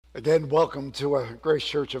Again, welcome to Grace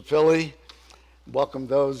Church of Philly. Welcome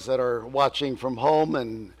those that are watching from home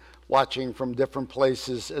and watching from different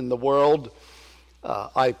places in the world.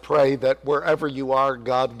 I pray that wherever you are,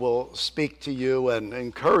 God will speak to you and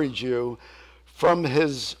encourage you from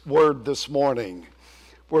His Word this morning.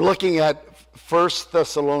 We're looking at 1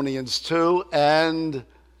 Thessalonians 2, and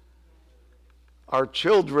our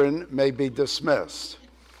children may be dismissed.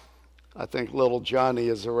 I think little Johnny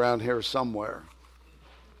is around here somewhere.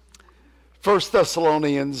 1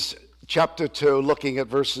 Thessalonians chapter 2, looking at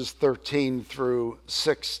verses 13 through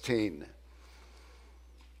 16.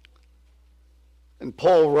 And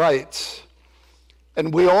Paul writes,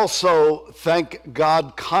 "And we also thank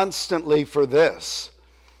God constantly for this,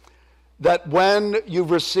 that when you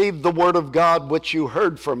received the word of God which you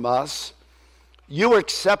heard from us, you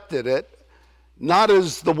accepted it, not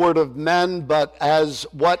as the word of men, but as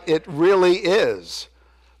what it really is,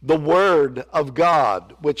 the word of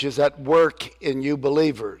God, which is at work in you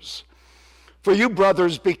believers. For you,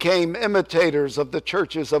 brothers, became imitators of the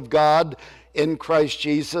churches of God in Christ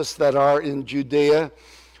Jesus that are in Judea.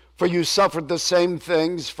 For you suffered the same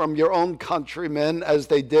things from your own countrymen as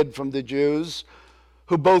they did from the Jews,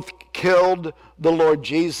 who both killed the Lord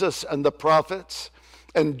Jesus and the prophets,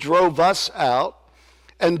 and drove us out,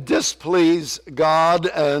 and displease God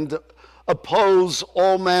and oppose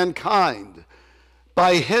all mankind,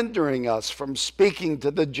 by hindering us from speaking to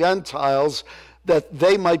the Gentiles that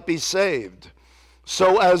they might be saved,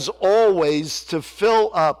 so as always to fill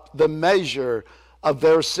up the measure of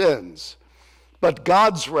their sins. But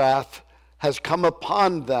God's wrath has come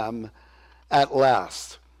upon them at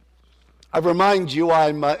last." I remind you,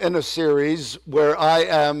 I'm in a series where I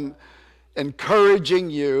am encouraging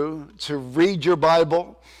you to read your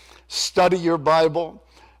Bible, study your Bible,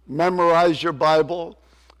 memorize your Bible,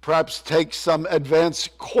 perhaps take some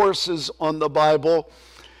advanced courses on the Bible,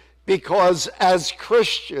 because as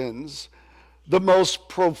Christians, the most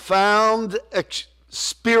profound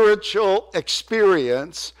spiritual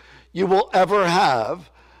experience you will ever have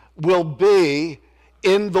will be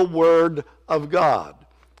in the Word of God.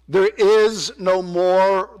 There is no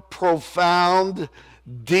more profound,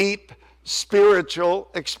 deep spiritual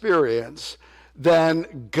experience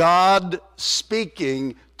than God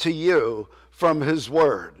speaking to you from His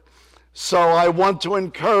Word. So I want to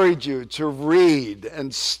encourage you to read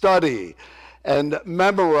and study and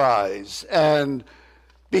memorize and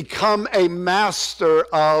become a master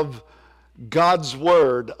of God's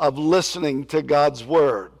Word, of listening to God's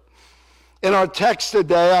Word. In our text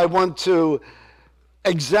today, I want to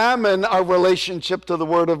examine our relationship to the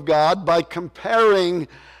Word of God by comparing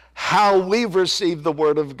how we receive the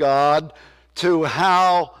Word of God to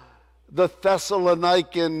how the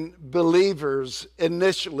Thessalonican believers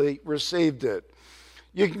initially received it.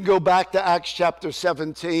 You can go back to Acts chapter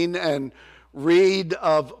 17 and read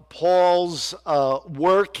of Paul's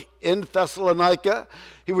work in Thessalonica.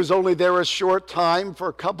 He was only there a short time, for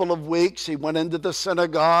a couple of weeks. He went into the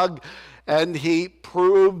synagogue and he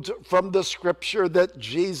proved from the scripture that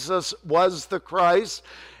Jesus was the Christ.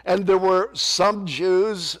 And there were some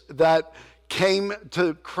Jews that came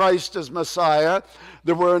to Christ as Messiah.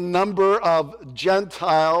 There were a number of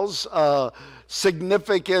Gentiles,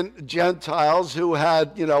 significant Gentiles who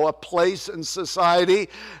had, a place in society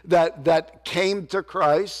that came to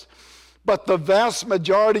Christ. But the vast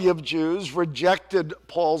majority of Jews rejected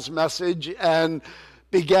Paul's message and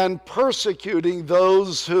began persecuting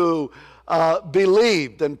those who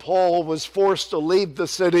believed. And Paul was forced to leave the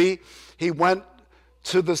city. He went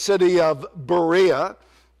to the city of Berea.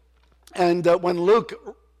 And when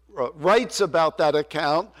Luke writes about that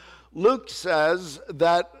account, Luke says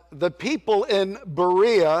that the people in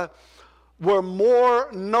Berea were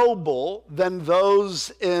more noble than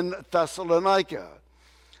those in Thessalonica,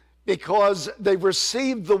 because they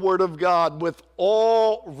received the Word of God with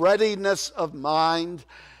all readiness of mind,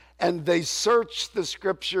 and they searched the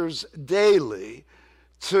Scriptures daily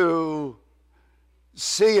to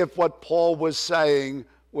see if what Paul was saying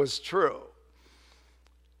was true.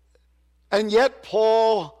 And yet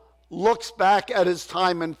Paul looks back at his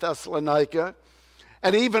time in Thessalonica,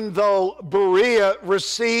 and even though Berea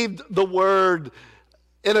received the word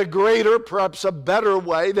in a greater, perhaps a better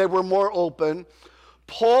way, they were more open,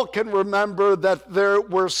 Paul can remember that there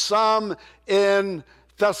were some in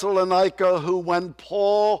Thessalonica who, when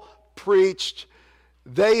Paul preached,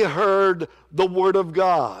 they heard the word of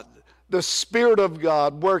God. The Spirit of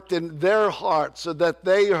God worked in their hearts so that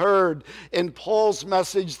they heard in Paul's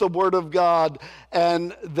message the Word of God,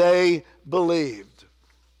 and they believed.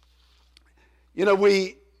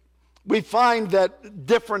 We find that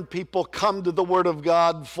different people come to the Word of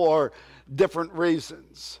God for different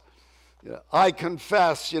reasons. I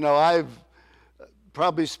confess, I've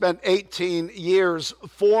probably spent 18 years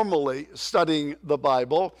formally studying the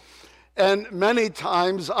Bible. And many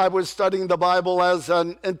times I was studying the Bible as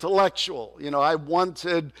an intellectual. I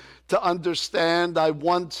wanted to understand. I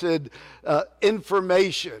wanted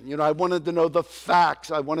information. I wanted to know the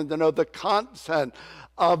facts. I wanted to know the content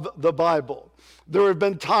of the Bible. There have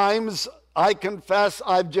been times, I confess,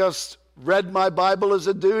 I've just read my Bible as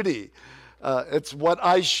a duty. It's what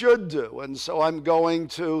I should do, and so I'm going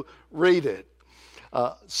to read it.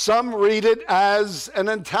 Some read it as an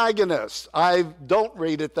antagonist. I don't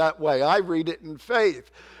read it that way. I read it in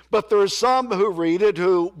faith. But there are some who read it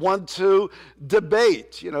who want to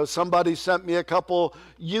debate. Somebody sent me a couple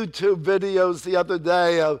YouTube videos the other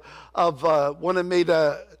day of wanting me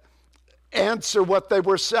to answer what they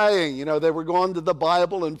were saying. They were going to the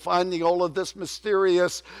Bible and finding all of this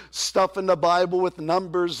mysterious stuff in the Bible with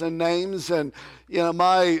numbers and names. And,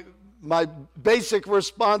 my basic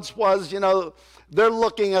response was, they're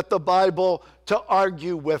looking at the Bible to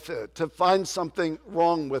argue with it, to find something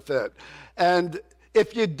wrong with it. And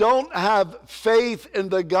if you don't have faith in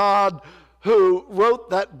the God who wrote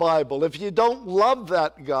that Bible, if you don't love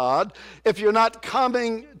that God, if you're not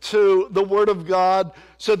coming to the Word of God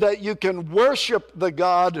so that you can worship the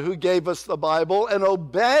God who gave us the Bible and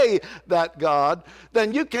obey that God,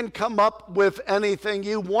 then you can come up with anything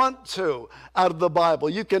you want to out of the Bible.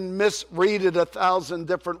 You can misread it 1,000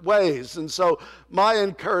 different ways. And so my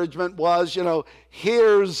encouragement was,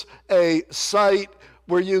 here's a site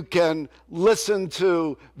where you can listen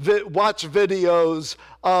to, watch videos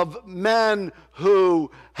of men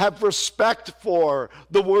who have respect for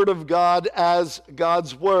the Word of God as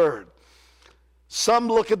God's Word. Some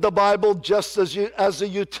look at the Bible just as a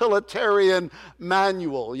utilitarian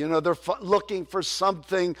manual. They're looking for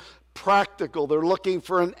something practical. They're looking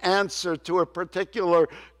for an answer to a particular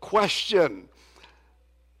question.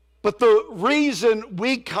 But the reason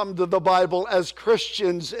we come to the Bible as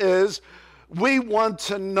Christians is we want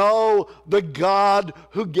to know the God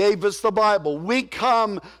who gave us the Bible. We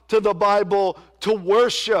come to the Bible to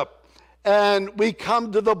worship, and we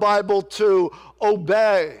come to the Bible to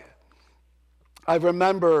obey. I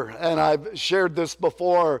remember, and I've shared this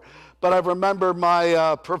before, but I remember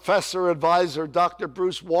my professor advisor, Dr.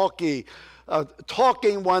 Bruce Walke,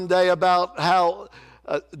 talking one day about how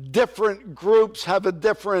different groups have a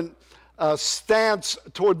different stance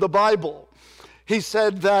toward the Bible. He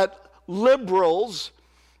said that liberals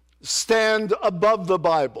stand above the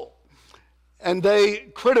Bible, and they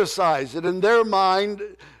criticize it. In their mind,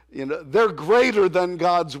 they're greater than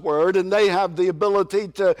God's Word, and they have the ability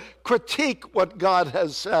to critique what God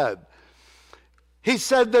has said. He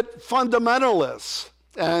said that fundamentalists,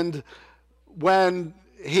 and when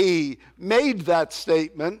he made that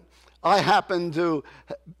statement, I happen to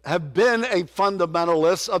have been a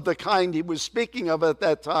fundamentalist of the kind he was speaking of at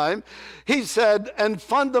that time. He said, and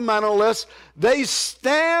fundamentalists, they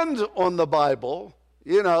stand on the Bible.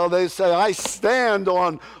 They say, I stand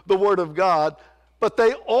on the Word of God, but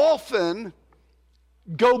they often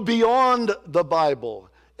go beyond the Bible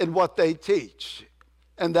in what they teach.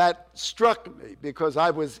 And that struck me because I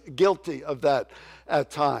was guilty of that at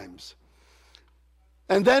times.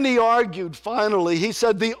 And then he argued finally, he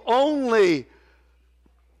said the only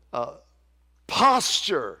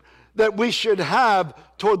posture that we should have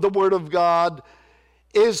toward the Word of God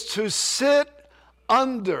is to sit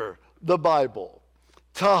under the Bible,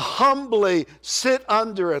 to humbly sit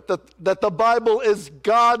under it, that the Bible is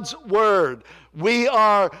God's Word. We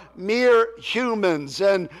are mere humans,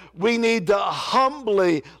 and we need to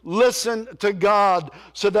humbly listen to God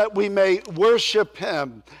so that we may worship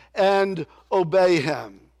Him and obey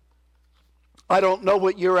Him. I don't know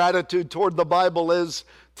what your attitude toward the Bible is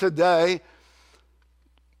today,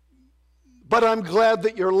 but I'm glad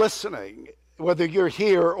that you're listening, whether you're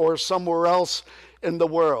here or somewhere else in the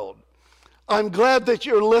world. I'm glad that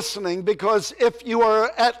you're listening, because if you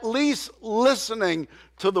are at least listening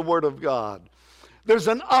to the Word of God, there's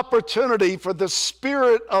an opportunity for the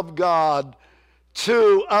Spirit of God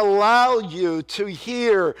to allow you to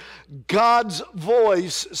hear God's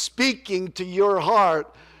voice speaking to your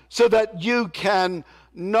heart so that you can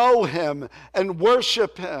know Him and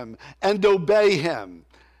worship Him and obey Him.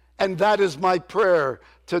 And that is my prayer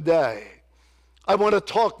today. I want to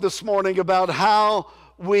talk this morning about how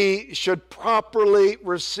we should properly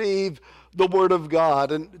receive the Word of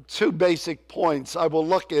God, and two basic points I will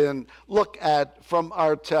look at from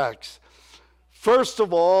our text. First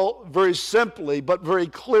of all, very simply but very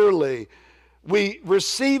clearly, we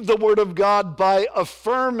receive the Word of God by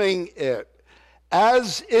affirming it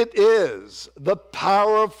as it is, the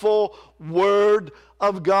powerful Word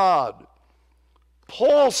of God.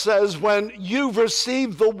 Paul says, when you've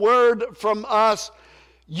received the word from us,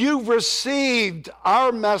 you've received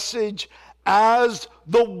our message as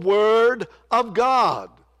the word of God.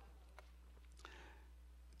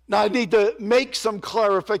 Now, I need to make some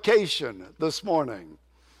clarification this morning,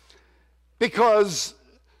 because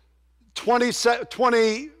 21st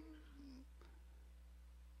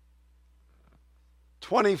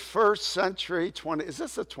century, is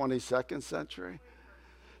this the 22nd century?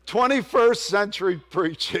 21st century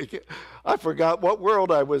preaching. I forgot what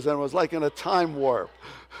world I was in. It was like in a time warp.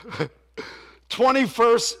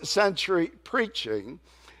 21st century preaching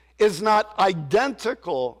is not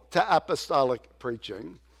identical to apostolic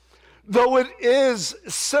preaching, though it is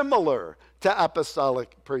similar to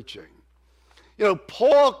apostolic preaching. You know,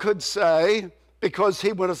 Paul could say, because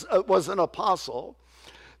he was an apostle,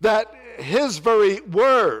 that his very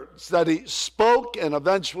words that he spoke and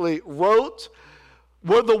eventually wrote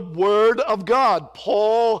were the word of God.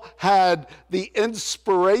 Paul had the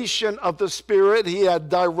inspiration of the Spirit. He had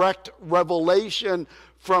direct revelation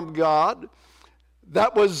from God.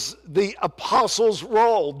 That was the apostles'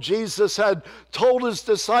 role. Jesus had told his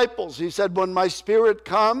disciples, he said, when my Spirit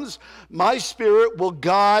comes, my Spirit will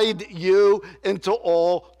guide you into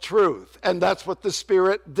all truth. And that's what the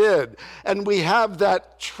Spirit did. And we have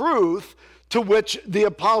that truth to which the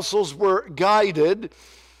apostles were guided,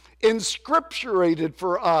 inscripturated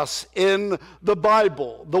for us in the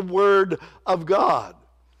Bible, the Word of God.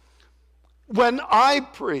 When I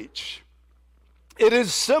preach, it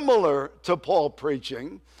is similar to Paul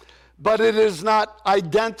preaching, but it is not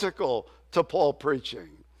identical to Paul preaching.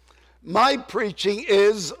 My preaching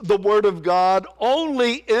is the Word of God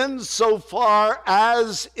only insofar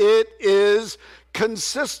as it is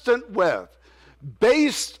consistent with,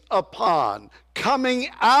 based upon, coming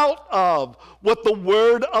out of what the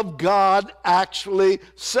Word of God actually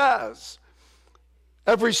says.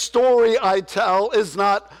 Every story I tell is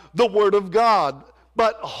not the Word of God,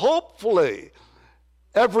 but hopefully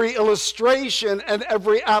every illustration and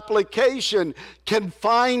every application can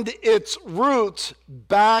find its roots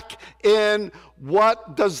back in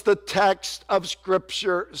what does the text of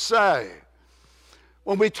Scripture say.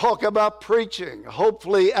 When we talk about preaching,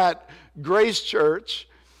 hopefully at Grace Church,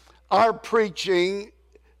 our preaching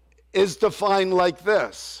is defined like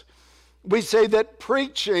this. We say that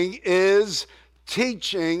preaching is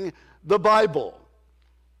teaching the Bible.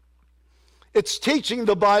 It's teaching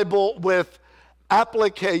the Bible with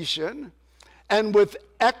application and with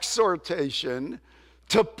exhortation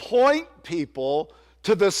to point people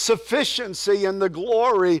to the sufficiency and the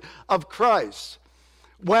glory of Christ.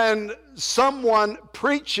 When someone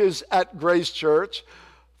preaches at Grace Church,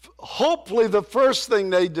 hopefully the first thing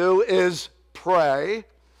they do is pray,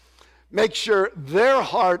 make sure their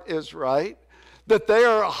heart is right, that they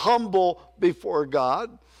are humble before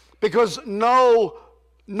God, because no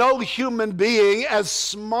human being, as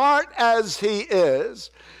smart as he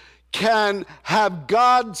is, can have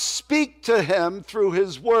God speak to him through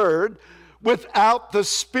his word without the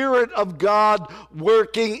Spirit of God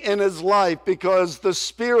working in his life, because the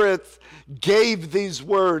Spirit gave these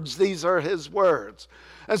words. These are his words.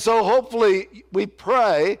 And so hopefully we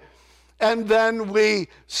pray, and then we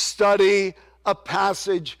study a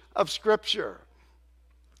passage of Scripture.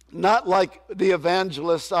 Not like the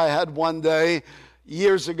evangelist I had one day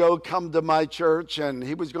years ago come to my church, and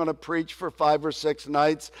he was going to preach for 5 or 6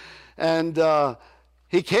 nights. And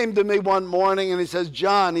he came to me one morning and he says,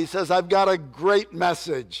 John, he says, I've got a great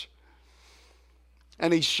message.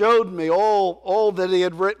 And he showed me all that he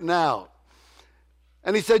had written out.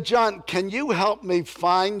 And he said, John, can you help me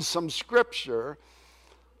find some Scripture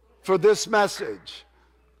for this message?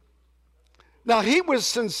 Now, he was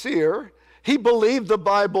sincere. He believed the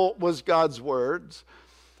Bible was God's words,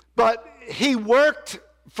 but he worked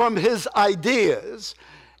from his ideas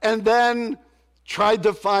and then tried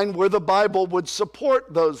to find where the Bible would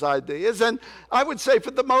support those ideas. And I would say for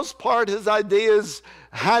the most part, his ideas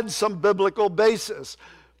had some biblical basis.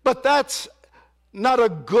 But that's not a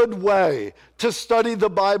good way to study the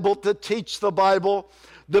Bible, to teach the Bible.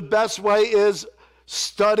 The best way is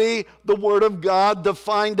study the Word of God to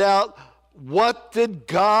find out, what did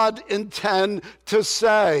God intend to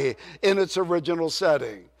say in its original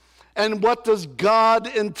setting? And what does God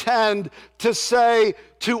intend to say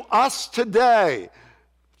to us today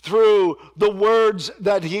through the words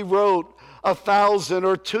that he wrote 1,000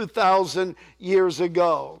 or 2,000 years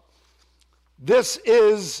ago? This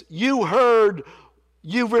is, you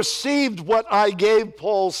received what I gave,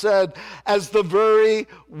 Paul said, as the very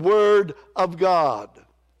word of God.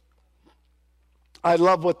 I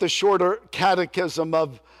love what the shorter catechism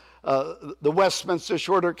of the Westminster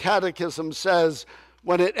Shorter Catechism says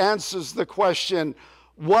when it answers the question,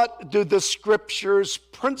 what do the Scriptures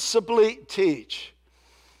principally teach?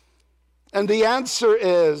 And the answer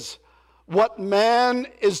is what man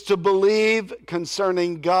is to believe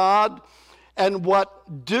concerning God and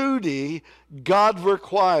what duty God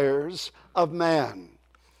requires of man.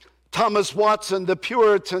 Thomas Watson, the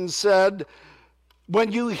Puritan, said,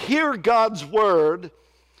 when you hear God's word,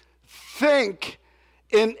 think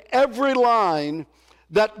in every line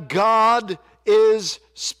that God is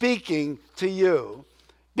speaking to you,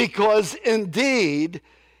 because indeed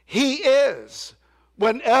he is.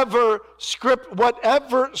 Whatever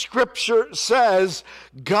Scripture says,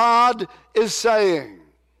 God is saying.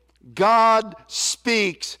 God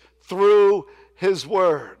speaks through his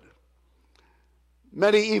word.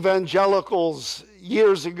 Many evangelicals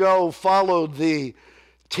years ago followed the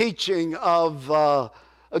teaching of a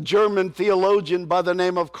German theologian by the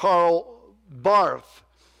name of Karl Barth,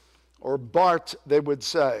 or Barth they would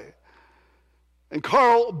say. And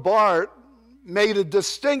Karl Barth made a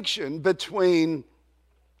distinction between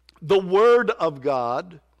the Word of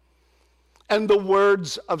God and the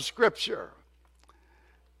words of Scripture.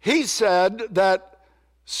 He said that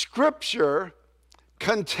Scripture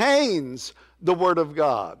contains the Word of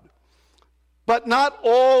God, but not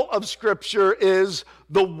all of Scripture is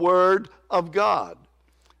the Word of God.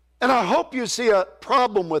 And I hope you see a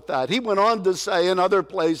problem with that. He went on to say in other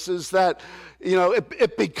places that,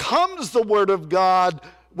 it becomes the Word of God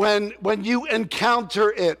when you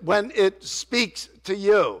encounter it, when it speaks to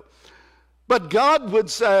you. But God would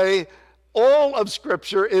say all of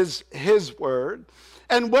Scripture is his word.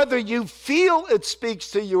 And whether you feel it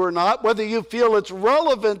speaks to you or not, whether you feel it's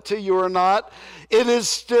relevant to you or not, it is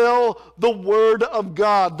still the word of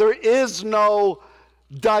God. There is no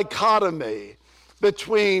dichotomy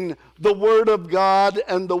between the word of God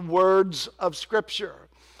and the words of Scripture.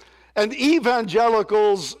 And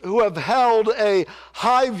evangelicals who have held a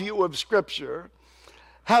high view of Scripture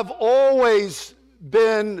have always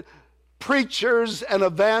been preachers and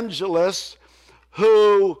evangelists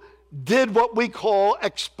who did what we call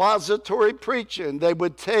expository preaching. They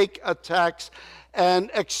would take a text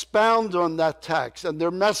and expound on that text, and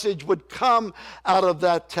their message would come out of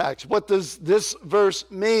that text. What does this verse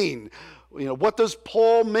mean? What does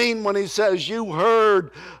Paul mean when he says, you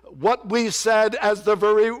heard what we said as the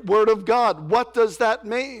very word of God? What does that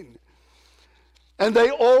mean? And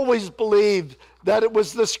they always believed that it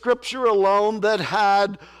was the Scripture alone that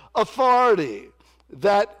had authority,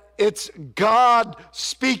 that it's God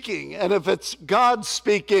speaking. And if it's God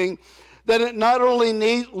speaking, then it not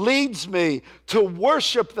only leads me to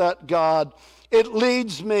worship that God, it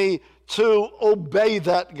leads me to obey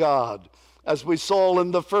that God. As we saw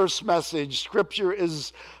in the first message, Scripture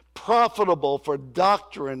is profitable for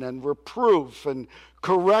doctrine and reproof and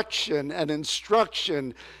correction and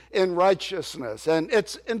instruction in righteousness. And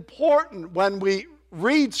it's important when we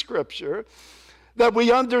read Scripture that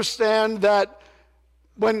we understand that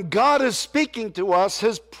when God is speaking to us,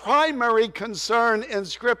 his primary concern in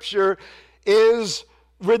Scripture is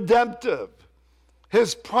redemptive.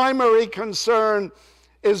 His primary concern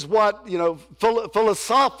is what,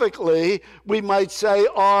 philosophically we might say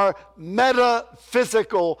are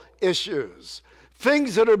metaphysical issues,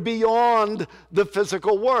 things that are beyond the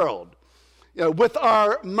physical world. With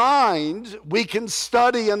our mind, we can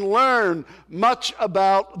study and learn much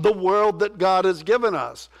about the world that God has given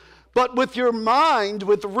us. But with your mind,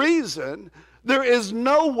 with reason, there is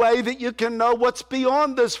no way that you can know what's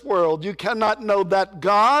beyond this world. You cannot know that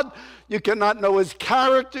God. You cannot know his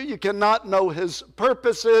character. You cannot know his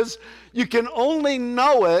purposes. You can only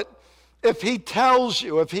know it if he tells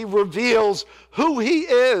you, if he reveals who he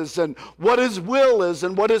is and what his will is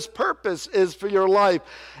and what his purpose is for your life.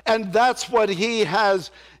 And that's what he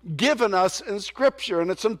has given us in Scripture.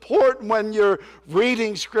 And it's important when you're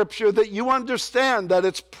reading Scripture that you understand that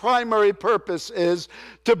its primary purpose is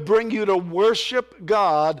to bring you to worship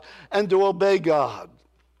God and to obey God.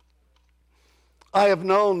 I have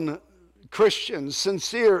known Christians,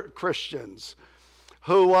 sincere Christians,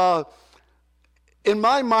 who in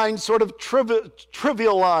my mind sort of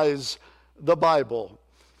trivialize the Bible,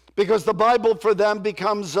 because the Bible for them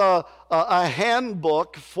becomes a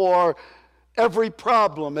handbook for every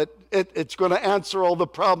problem. It's going to answer all the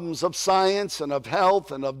problems of science and of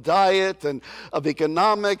health and of diet and of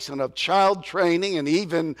economics and of child training and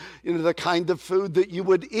even the kind of food that you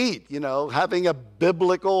would eat, having a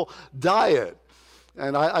biblical diet.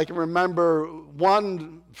 And I can remember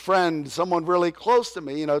one friend, someone really close to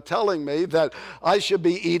me, telling me that I should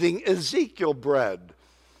be eating Ezekiel bread.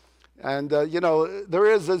 And,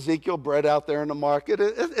 there is Ezekiel bread out there in the market.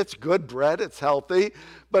 It's good bread. It's healthy.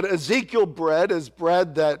 But Ezekiel bread is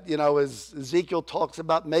bread that, as Ezekiel talks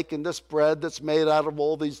about making this bread that's made out of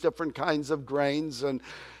all these different kinds of grains. And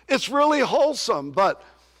it's really wholesome. But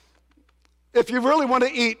if you really want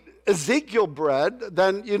to eat Ezekiel bread,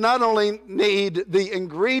 then you not only need the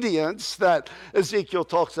ingredients that Ezekiel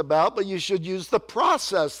talks about, but you should use the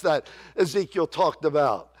process that Ezekiel talked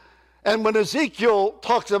about. And when Ezekiel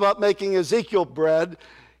talks about making Ezekiel bread,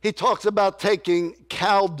 he talks about taking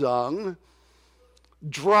cow dung,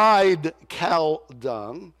 dried cow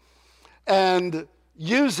dung, and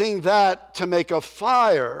using that to make a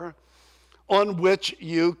fire on which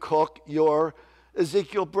you cook your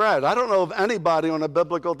Ezekiel bread. I don't know of anybody on a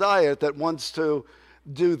biblical diet that wants to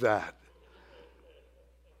do that.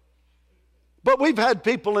 But we've had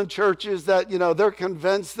people in churches that, they're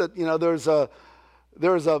convinced that,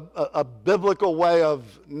 there's a biblical way of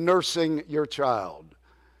nursing your child.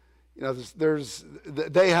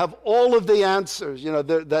 They have all of the answers.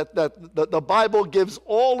 The Bible gives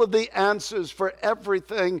all of the answers for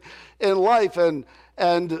everything in life.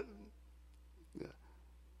 And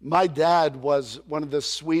my dad was one of the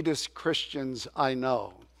sweetest Christians I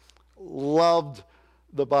know. Loved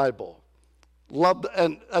the Bible.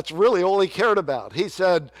 And that's really all he cared about. He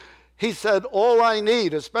said, all I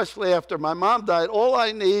need, especially after my mom died, all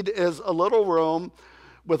I need is a little room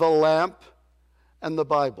with a lamp and the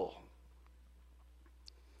Bible.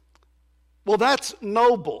 Well, that's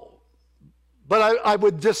noble, but I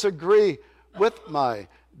would disagree with my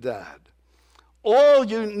dad. All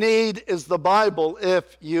you need is the Bible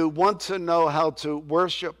if you want to know how to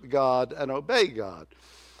worship God and obey God.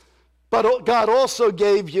 But God also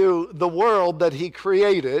gave you the world that he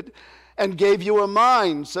created and gave you a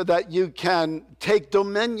mind so that you can take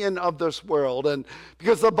dominion of this world. And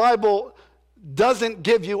because the Bible doesn't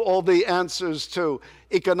give you all the answers to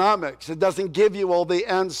economics, it doesn't give you all the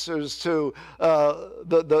answers to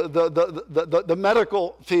the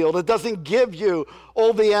medical field, it doesn't give you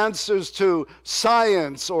all the answers to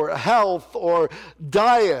science or health or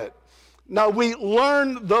diet. Now, we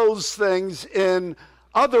learn those things in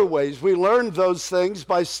other ways. We learn those things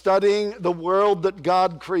by studying the world that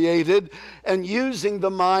God created and using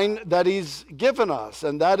the mind that he's given us.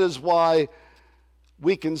 And that is why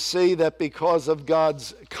we can see that because of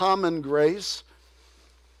God's common grace,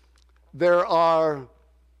 there are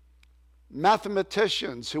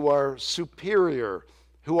mathematicians who are superior,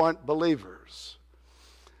 who aren't believers.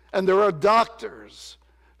 And there are doctors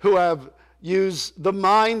who have used the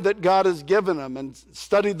mind that God has given them and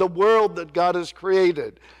studied the world that God has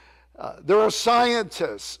created. There are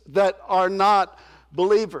scientists that are not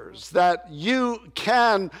believers, that you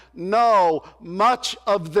can know much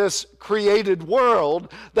of this created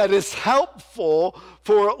world that is helpful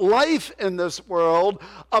for life in this world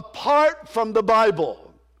apart from the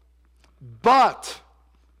Bible. But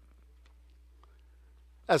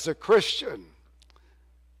as a Christian,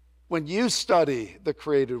 when you study the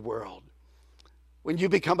created world, when you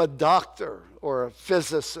become a doctor or a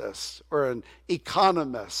physicist or an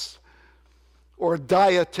economist or a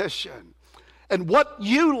dietitian, and what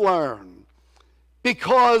you learn,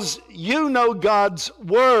 because you know God's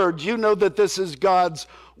word, you know that this is God's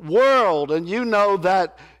world, and you know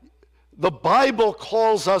that the Bible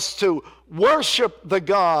calls us to worship the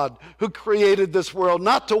God who created this world,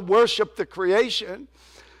 not to worship the creation.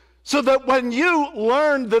 So that when you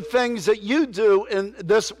learn the things that you do in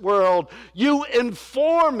this world, you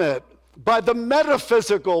inform it by the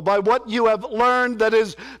metaphysical, by what you have learned that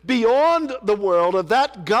is beyond the world, of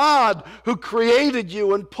that God who created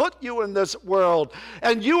you and put you in this world.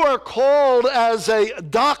 And you are called as a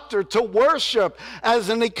doctor to worship, as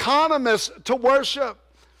an economist to worship.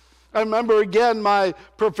 I remember again my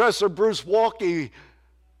professor Bruce Walke,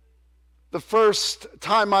 the first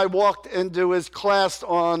time I walked into his class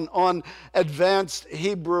on advanced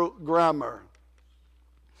Hebrew grammar.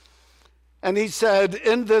 And he said,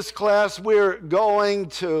 in this class, we're going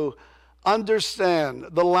to understand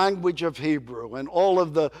the language of Hebrew and all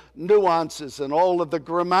of the nuances and all of the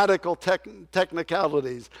grammatical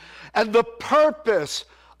technicalities. And the purpose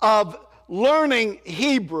of learning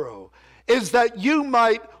Hebrew is that you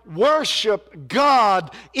might worship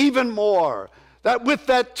God even more. That with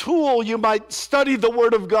that tool you might study the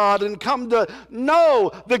Word of God and come to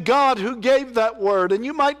know the God who gave that Word, and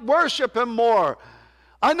you might worship Him more.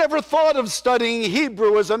 I never thought of studying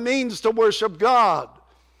Hebrew as a means to worship God,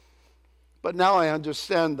 but now I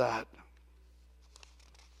understand that.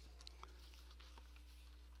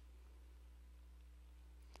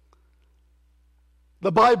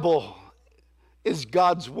 The Bible is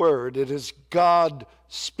God's word. It is God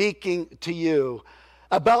speaking to you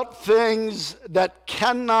about things that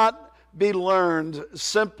cannot be learned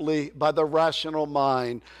simply by the rational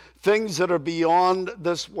mind, things that are beyond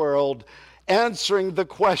this world, answering the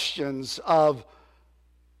questions of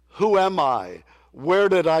who am I? Where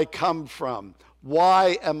did I come from?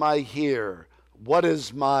 Why am I here? What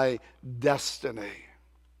is my destiny?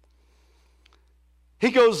 He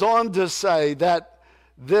goes on to say that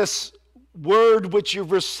this word which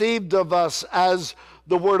you've received of us as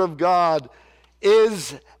the word of God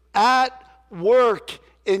is at work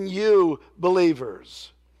in you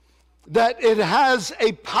believers. That it has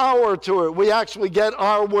a power to it. We actually get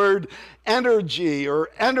our word energy or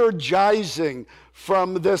energizing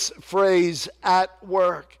from this phrase, at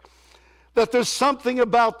work. That there's something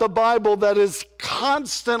about the Bible that is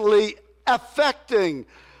constantly affecting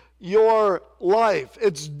your life.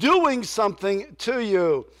 It's doing something to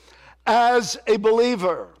you as a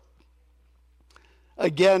believer.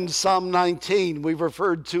 Again, Psalm 19 we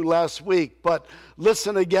referred to last week, but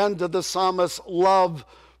listen again to the psalmist's love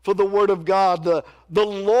for the word of God. The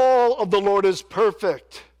law of the Lord is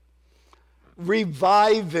perfect,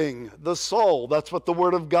 reviving the soul. That's what the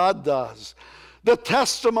word of God does. The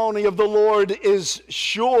testimony of the Lord is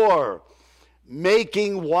sure,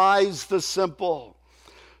 making wise the simple.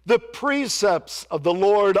 The precepts of the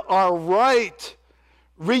Lord are right,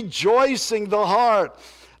 rejoicing the heart.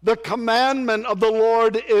 The commandment of the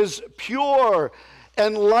Lord is pure,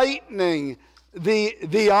 enlightening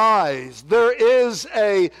the eyes. There is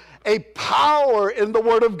a power in the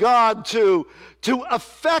Word of God to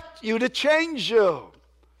affect you, to change you.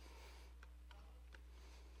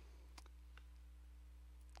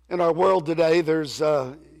 In our world today,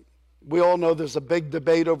 we all know there's a big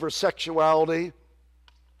debate over sexuality,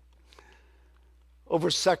 over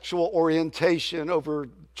sexual orientation, over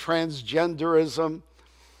transgenderism.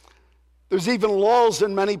 There's even laws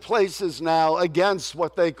in many places now against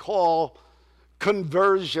what they call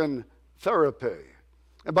conversion therapy.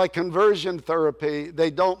 And by conversion therapy, they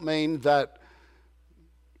don't mean that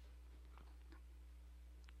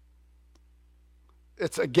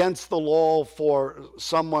it's against the law for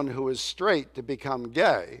someone who is straight to become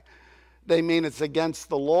gay. They mean it's against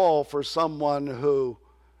the law for someone who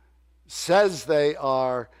says they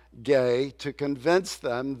are gay to convince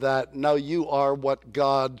them that, no, you are what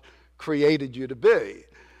God created you to be.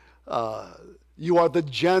 You are the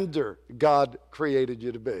gender God created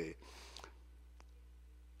you to be.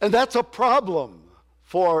 And that's a problem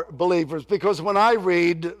for believers, because when I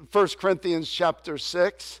read 1 Corinthians chapter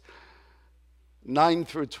 6, 9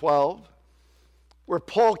 through 12, where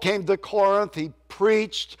Paul came to Corinth, he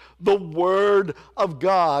preached the word of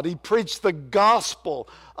God. He preached the gospel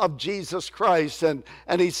of Jesus Christ. And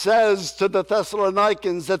he says to the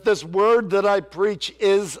Thessalonians that this word that I preach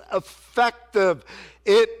is effective.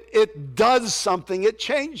 It does something. It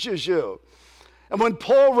changes you. And when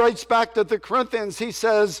Paul writes back to the Corinthians, he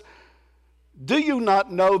says, do you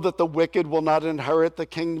not know that the wicked will not inherit the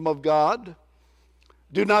kingdom of God?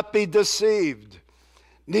 Do not be deceived.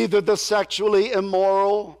 Neither the sexually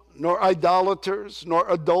immoral, nor idolaters, nor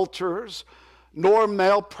adulterers, nor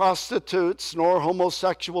male prostitutes, nor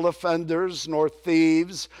homosexual offenders, nor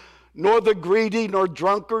thieves, nor the greedy, nor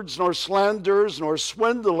drunkards, nor slanderers, nor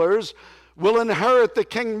swindlers will inherit the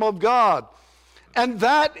kingdom of God. And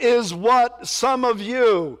that is what some of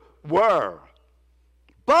you were.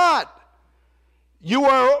 But you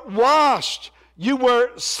were washed, you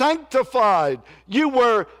were sanctified, you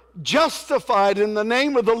were justified in the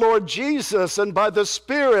name of the Lord Jesus and by the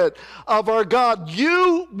Spirit of our God.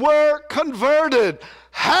 You were converted.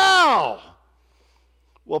 How?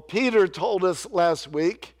 Well, Peter told us last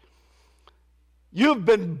week, you've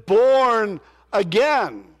been born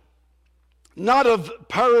again, not of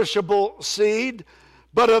perishable seed,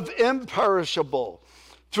 but of imperishable,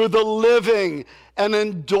 through the living and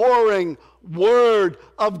enduring Word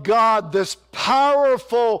of God, this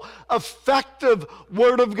powerful, effective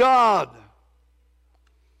Word of God.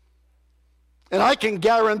 And I can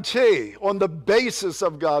guarantee, on the basis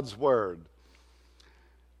of God's Word,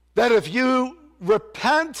 that if you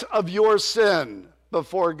repent of your sin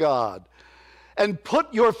before God and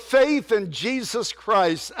put your faith in Jesus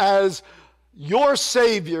Christ as your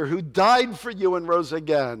Savior who died for you and rose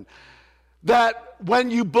again, that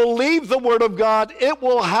when you believe the Word of God, it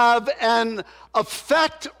will have an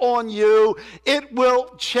effect on you. It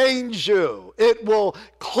will change you. It will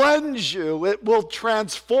cleanse you. It will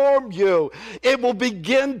transform you. It will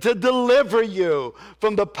begin to deliver you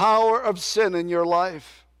from the power of sin in your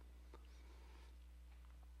life.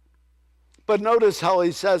 But notice how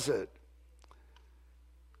he says it.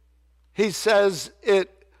 he says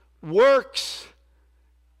it works,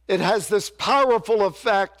 it has this powerful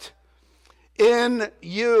effect in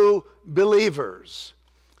you believers.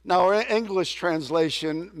 Now, our English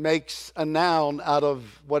translation makes a noun out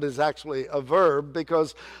of what is actually a verb,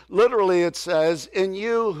 because literally it says, in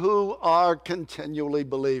you who are continually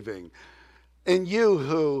believing, in you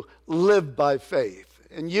who live by faith,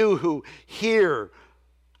 in you who hear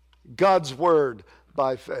God's word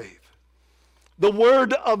by faith. The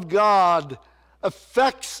word of God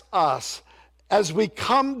affects us as we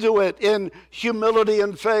come to it in humility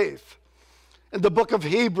and faith. In the book of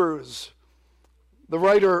Hebrews, the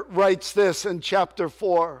writer writes this in chapter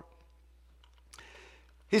 4.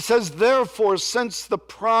 He says, therefore, since the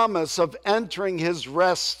promise of entering his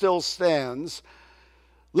rest still stands,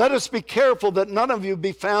 let us be careful that none of you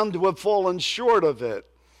be found to have fallen short of it.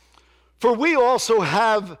 For we also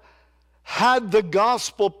have had the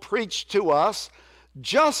gospel preached to us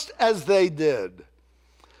just as they did.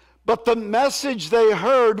 But the message they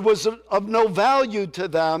heard was of no value to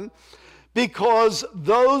them, because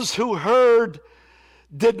those who heard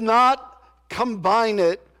did not combine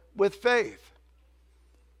it with faith.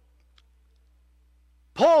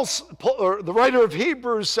 The writer of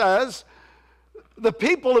Hebrews says, the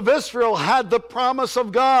people of Israel had the promise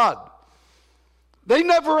of God. They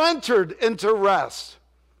never entered into rest.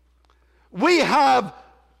 We have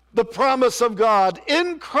the promise of God.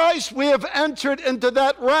 In Christ we have entered into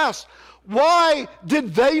that rest. Why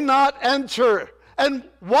did they not enter? And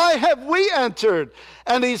why have we entered?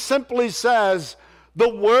 And he simply says,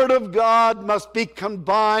 the word of God must be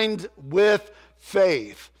combined with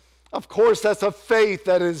faith. Of course, that's a faith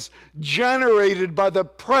that is generated by the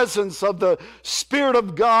presence of the Spirit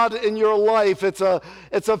of God in your life. It's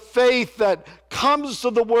a faith that comes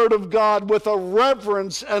to the Word of God with a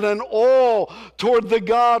reverence and an awe toward the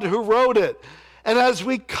God who wrote it. And as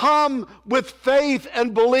we come with faith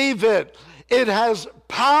and believe it, it has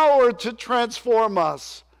power to transform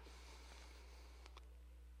us.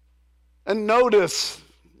 And notice,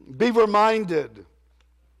 be reminded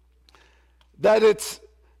that it's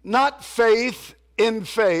not faith in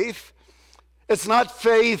faith. It's not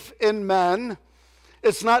faith in men.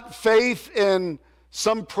 It's not faith in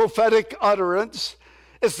some prophetic utterance.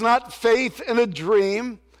 It's not faith in a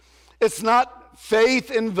dream. It's not faith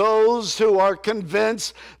in those who are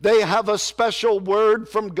convinced they have a special word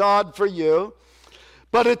from God for you.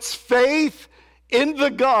 But it's faith in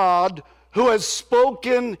the God who has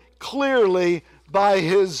spoken clearly by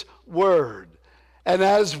his word. And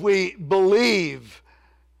as we believe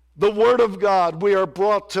the word of God, we are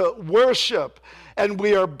brought to worship and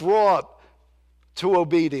we are brought to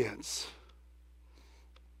obedience.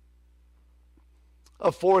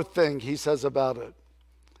 A fourth thing he says about it,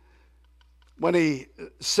 when he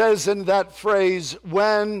says in that phrase,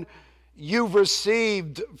 when you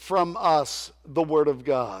received from us the word of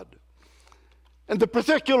God. And the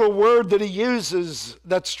particular word that he uses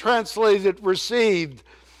that's translated received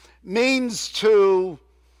means to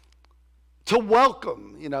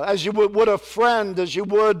welcome, as you would a friend, as you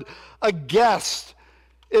would a guest.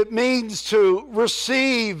 It means to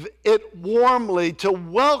receive it warmly, to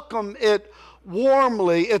welcome it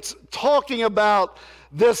warmly. It's talking about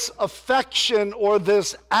this affection or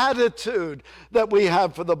this attitude that we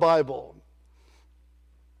have for the Bible.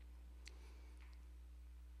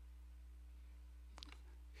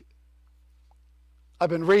 I've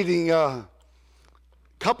been reading a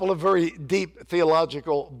couple of very deep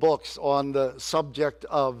theological books on the subject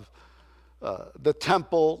of the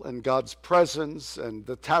temple and God's presence and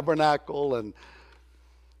the tabernacle,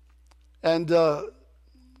 and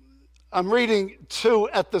I'm reading two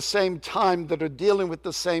at the same time that are dealing with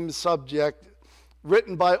the same subject,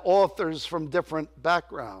 written by authors from different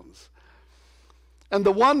backgrounds. And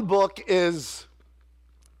the one book is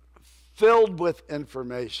filled with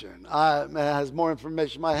information. It has more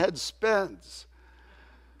information. My head spins.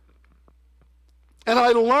 And I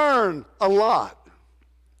learn a lot.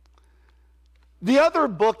 The other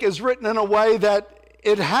book is written in a way that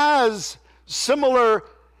it has similar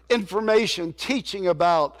information, teaching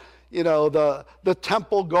about the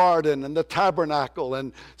temple garden and the tabernacle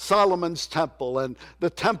and Solomon's temple and the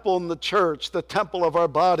temple in the church, the temple of our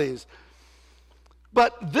bodies.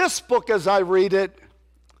 But this book, as I read it,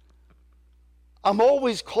 I'm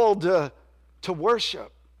always called to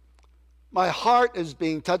worship. My heart is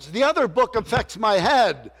being touched. The other book affects my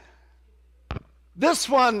head. This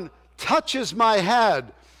one touches my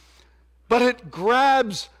head, but it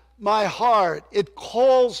grabs my heart. It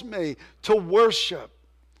calls me to worship.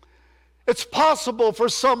 It's possible for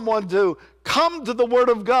someone to come to the Word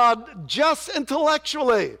of God just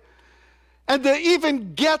intellectually and to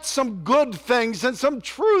even get some good things and some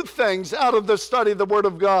true things out of the study of the Word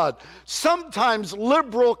of God. Sometimes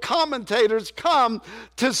liberal commentators come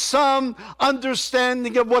to some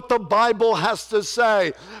understanding of what the Bible has to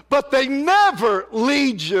say, but they never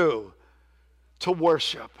lead you to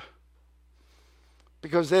worship,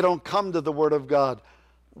 because they don't come to the Word of God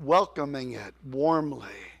welcoming it warmly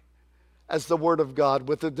as the Word of God,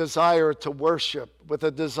 with a desire to worship, with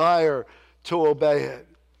a desire to obey it.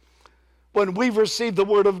 When we receive the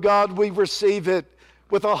Word of God, we receive it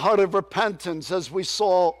with a heart of repentance, as we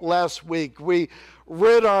saw last week. We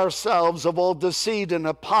rid ourselves of all deceit and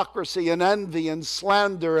hypocrisy and envy and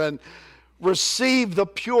slander and receive the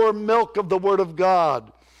pure milk of the Word of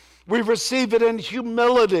God. We receive it in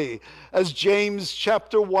humility, as James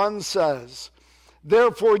chapter 1 says.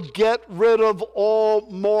 Therefore, get rid of all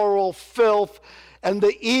moral filth and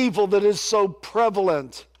the evil that is so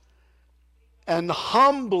prevalent, and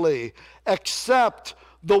humbly accept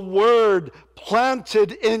the word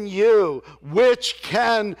planted in you, which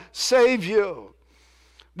can save you.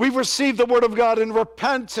 We receive the Word of God in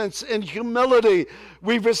repentance, in humility.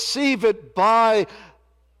 We receive it by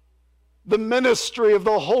the ministry of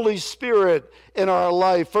the Holy Spirit in our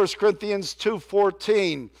life. 1 Corinthians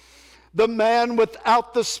 2:14. The man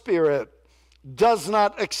without the Spirit does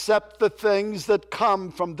not accept the things that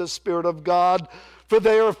come from the Spirit of God, for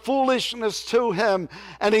they are foolishness to him,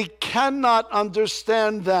 and he cannot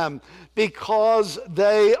understand them, because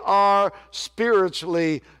they are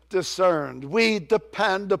spiritually discerned. We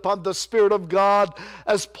depend upon the Spirit of God,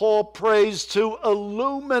 as Paul prays, to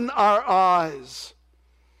illumine our eyes.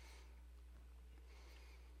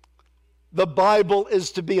 The Bible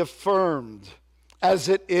is to be affirmed as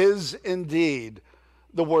it is indeed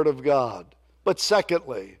the Word of God. But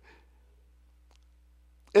secondly,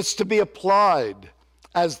 it's to be applied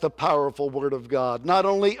as the powerful Word of God. Not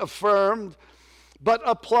only affirmed, but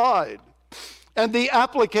applied. And the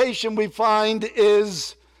application we find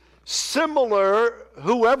is similar,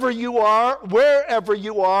 whoever you are, wherever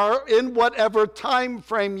you are, in whatever time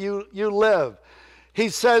frame you live. He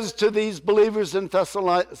says to these believers in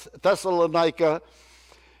Thessalonica,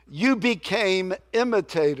 you became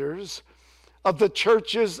imitators of the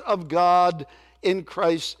churches of God in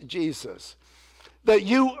Christ Jesus. That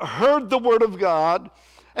you heard the Word of God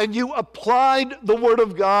and you applied the Word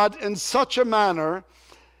of God in such a manner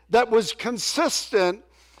that was consistent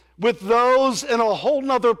with those in a whole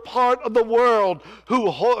nother part of the world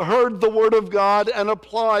who heard the Word of God and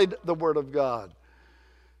applied the Word of God.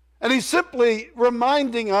 And he's simply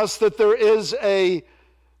reminding us that there is a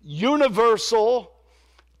universal,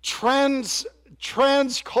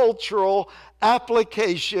 transcultural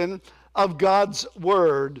application of God's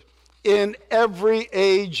Word in every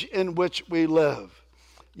age in which we live.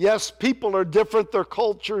 Yes, people are different, their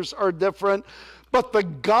cultures are different, but the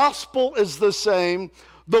gospel is the same.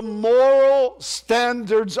 The moral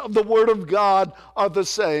standards of the Word of God are the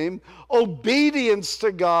same. Obedience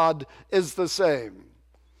to God is the same.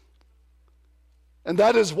 And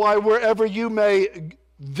that is why wherever you may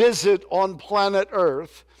visit on planet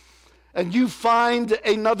Earth and you find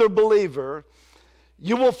another believer,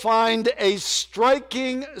 you will find a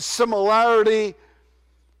striking similarity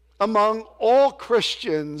among all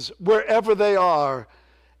Christians wherever they are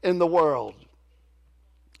in the world.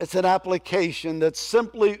 It's an application that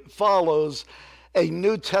simply follows a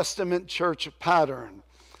New Testament church pattern.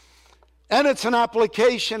 And it's an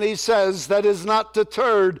application, he says, that is not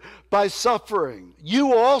deterred by suffering.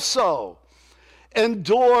 You also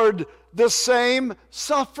endured the same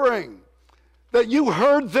suffering. That you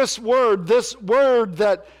heard this word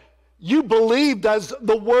that you believed as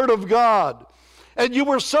the Word of God. And you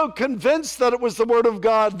were so convinced that it was the Word of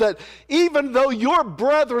God that even though your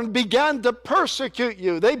brethren began to persecute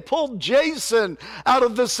you, they pulled Jason out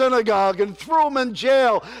of the synagogue and threw him in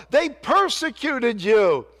jail. They persecuted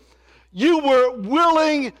you. You were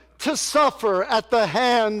willing to suffer at the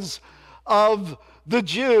hands of the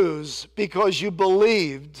Jews because you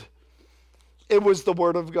believed it was the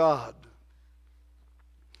Word of God.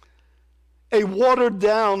 A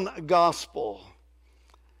watered-down gospel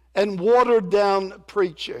and watered-down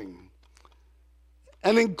preaching,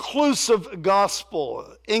 an inclusive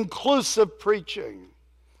gospel, inclusive preaching,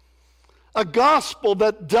 a gospel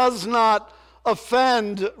that does not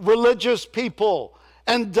offend religious people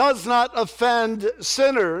and does not offend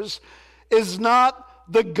sinners is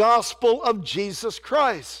not the gospel of Jesus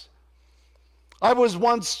Christ. I was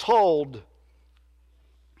once told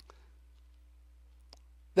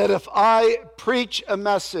that if I preach a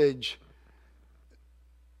message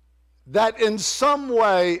that in some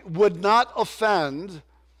way would not offend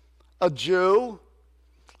a Jew,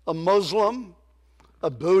 a Muslim, a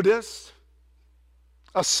Buddhist,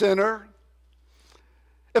 a sinner,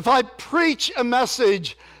 if I preach a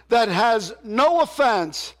message that has no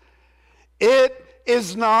offense, it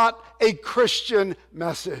is not a Christian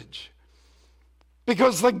message.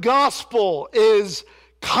 Because the gospel is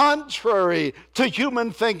contrary to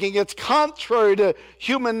human thinking. It's contrary to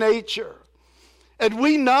human nature. And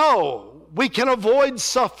we know we can avoid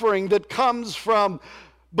suffering that comes from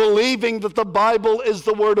believing that the Bible is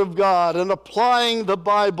the Word of God and applying the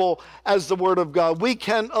Bible as the Word of God. We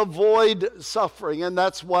can avoid suffering, and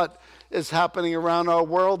that's what is happening around our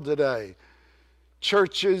world today.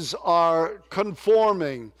 Churches are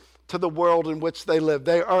conforming to the world in which they live.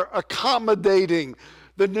 They are accommodating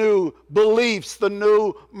the new beliefs, the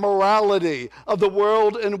new morality of the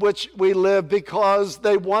world in which we live because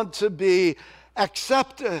they want to be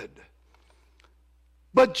accepted.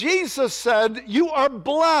 But Jesus said, you are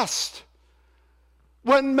blessed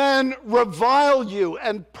when men revile you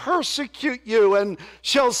and persecute you and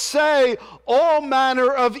shall say all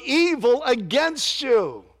manner of evil against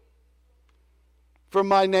you for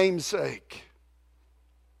my name's sake.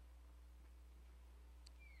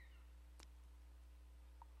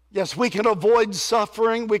 Yes, we can avoid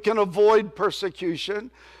suffering, we can avoid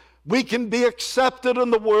persecution, we can be accepted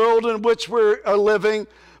in the world in which we are living,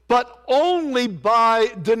 but only by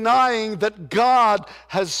denying that God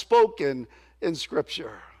has spoken in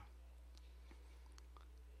Scripture.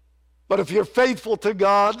 But if you're faithful to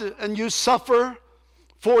God and you suffer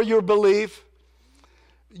for your belief,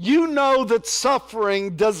 you know that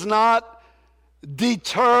suffering does not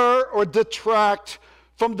deter or detract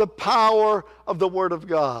from the power of the Word of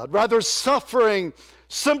God. Rather, suffering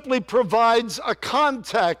simply provides a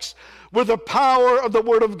context where the power of the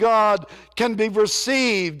Word of God can be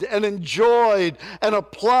received and enjoyed and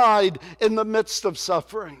applied in the midst of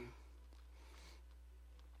suffering.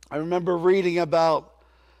 I remember reading about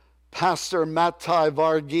Pastor Mattai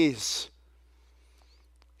Varghese.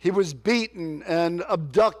 He was beaten and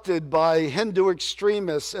abducted by Hindu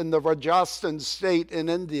extremists in the Rajasthan state in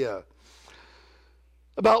India.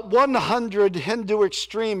 About 100 Hindu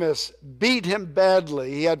extremists beat him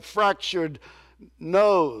badly. He had fractured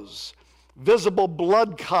nose, visible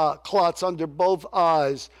blood clots under both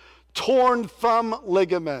eyes, torn thumb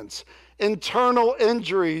ligaments, internal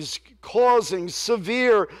injuries causing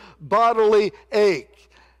severe bodily ache.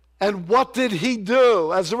 And what did he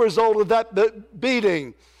do as a result of that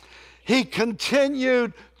beating? He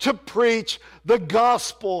continued to preach the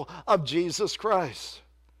gospel of Jesus Christ.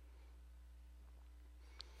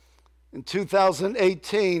 In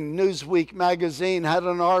 2018, Newsweek magazine had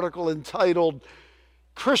an article entitled,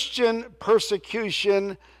 "Christian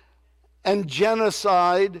Persecution and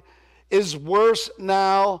Genocide is Worse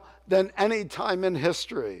Now Than Any Time in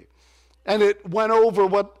History." And it went over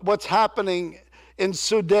what's happening in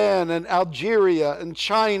Sudan and Algeria and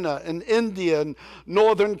China and India and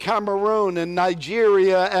northern Cameroon and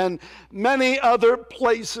Nigeria and many other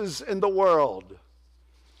places in the world.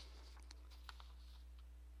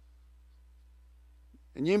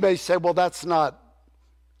 And you may say, well,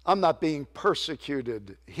 I'm not being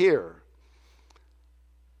persecuted here.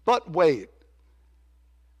 But wait,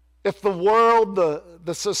 if the world,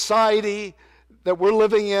 the society that we're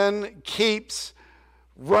living in keeps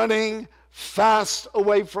running fast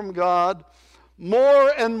away from God,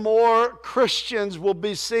 more and more Christians will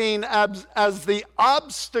be seen as the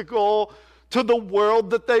obstacle to the world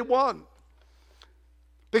that they want.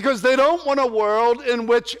 Because they don't want a world in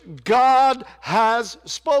which God has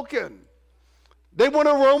spoken. They want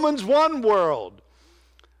a Romans 1 world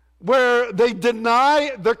where they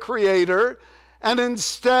deny the Creator and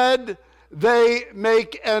instead they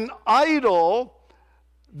make an idol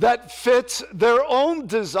that fits their own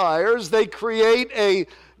desires. They create a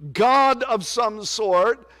god of some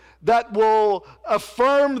sort that will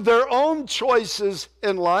affirm their own choices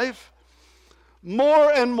in life.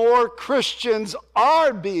 More and more Christians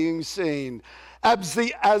are being seen as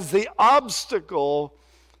the obstacle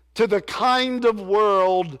to the kind of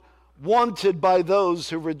world wanted by those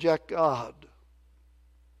who reject God.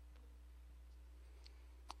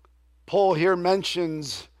 Paul here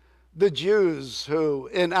mentions the Jews who,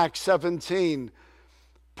 in Acts 17,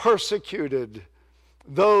 persecuted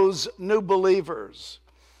those new believers.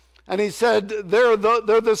 And he said they're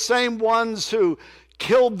the same ones who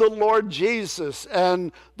killed the Lord Jesus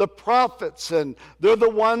and the prophets, and they're the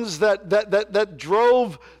ones that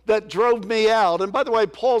drove me out. And by the way,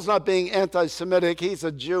 Paul's not being anti-Semitic, he's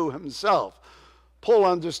a Jew himself. Paul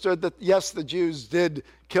understood that, yes, the Jews did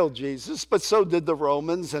kill Jesus, but so did the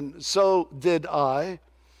Romans, and so did I.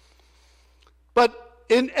 But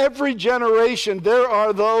in every generation, there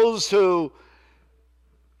are those who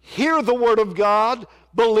hear the Word of God,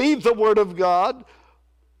 believe the Word of God,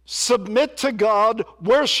 submit to God,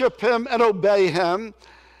 worship Him, and obey Him.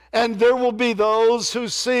 And there will be those who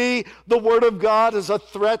see the Word of God as a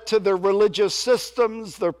threat to their religious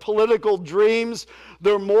systems, their political dreams,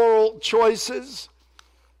 their moral choices.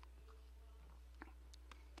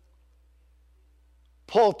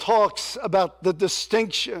 Paul talks about the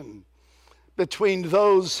distinction between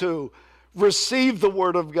those who receive the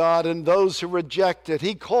Word of God and those who reject it.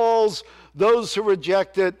 He calls those who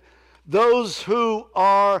reject it those who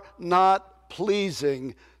are not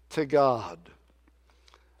pleasing to God.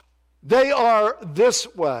 They are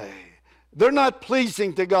this way. They're not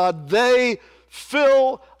pleasing to God. They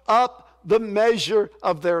fill up the measure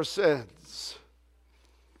of their sins.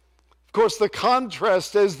 Of course, the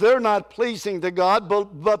contrast is they're not pleasing to God,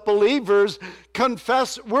 but believers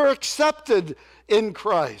confess we're accepted in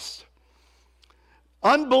Christ.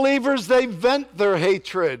 Unbelievers, they vent their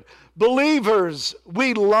hatred. Believers,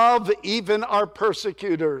 we love even our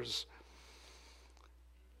persecutors.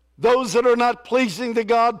 Those that are not pleasing to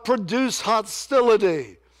God produce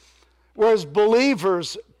hostility, whereas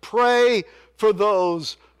believers pray for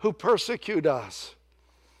those who persecute us.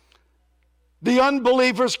 The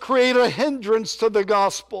unbelievers create a hindrance to the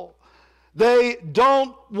gospel. They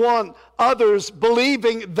don't want others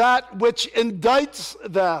believing that which indicts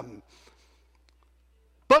them.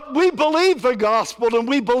 But we believe the gospel, and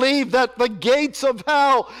we believe that the gates of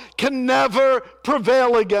hell can never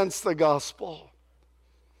prevail against the gospel.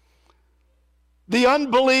 The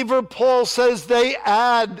unbeliever, Paul says, they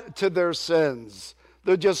add to their sins.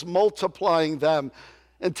 They're just multiplying them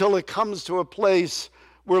until it comes to a place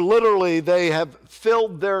where literally they have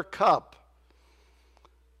filled their cup.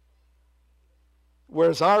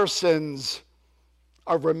 Whereas our sins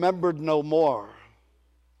are remembered no more.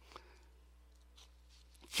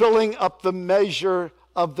 Filling up the measure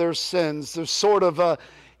of their sins. There's sort of an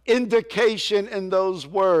indication in those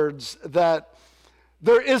words that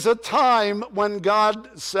there is a time when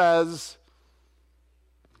God says,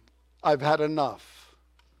 I've had enough.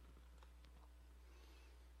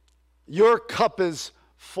 Your cup is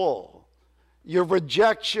full. Your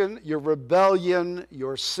rejection, your rebellion,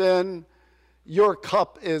 your sin, your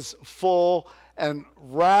cup is full, and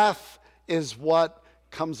wrath is what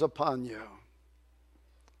comes upon you.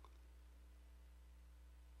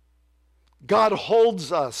 God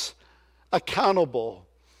holds us accountable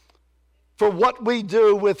for what we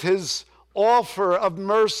do with His offer of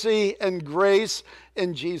mercy and grace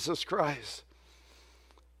in Jesus Christ.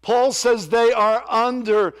 Paul says they are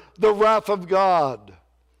under the wrath of God,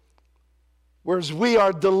 whereas we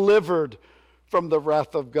are delivered from the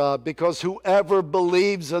wrath of God, because whoever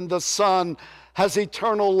believes in the Son has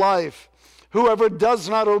eternal life. Whoever does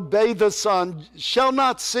not obey the Son shall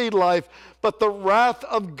not see life, but the wrath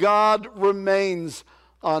of God remains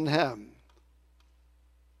on him.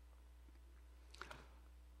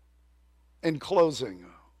 In closing,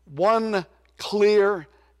 one clear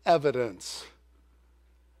evidence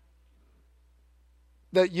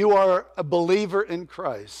that you are a believer in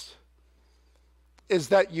Christ is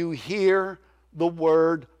that you hear the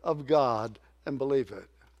Word of God and believe it.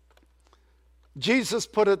 Jesus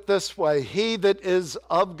put it this way: he that is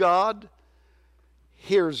of God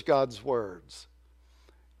hears God's words.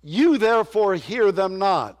 You therefore hear them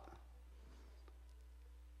not,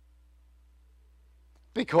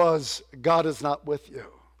 because God is not with you.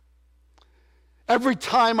 Every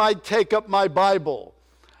time I take up my Bible,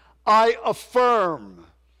 I affirm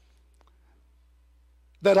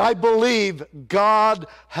that I believe God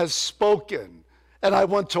has spoken, and I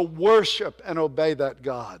want to worship and obey that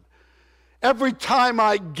God. Every time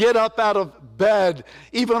I get up out of bed,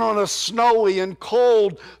 even on a snowy and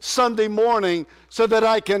cold Sunday morning, so that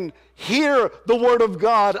I can hear the Word of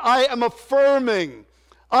God, I am affirming,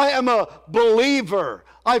 I am a believer.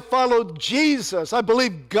 I follow Jesus. I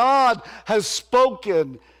believe God has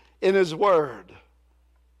spoken in His Word.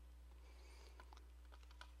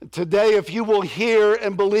 Today, if you will hear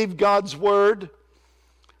and believe God's Word,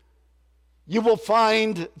 you will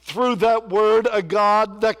find through that Word a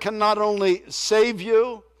God that can not only save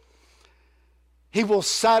you, He will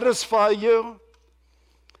satisfy you,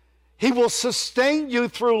 He will sustain you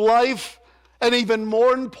through life, and even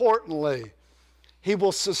more importantly, He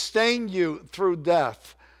will sustain you through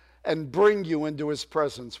death and bring you into His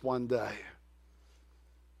presence one day.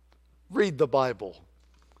 Read the Bible,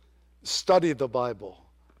 study the Bible,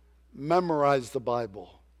 memorize the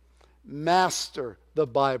Bible, master the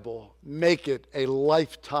Bible, make it a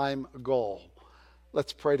lifetime goal.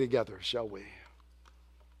 Let's pray together, shall we?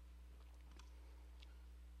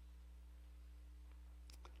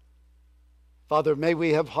 Father, may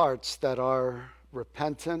we have hearts that are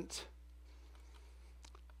repentant,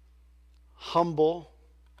 humble,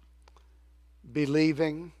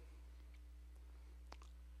 believing.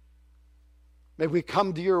 May we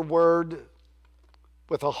come to your word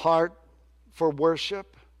with a heart for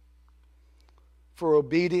worship, for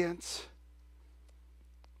obedience.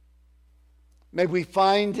 May we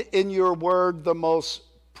find in your word the most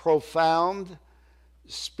profound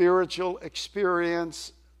spiritual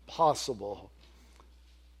experience possible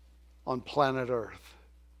on planet Earth.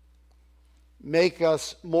 Make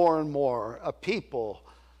us more and more a people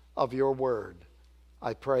of your word.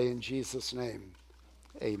 I pray in Jesus' name,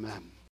 amen.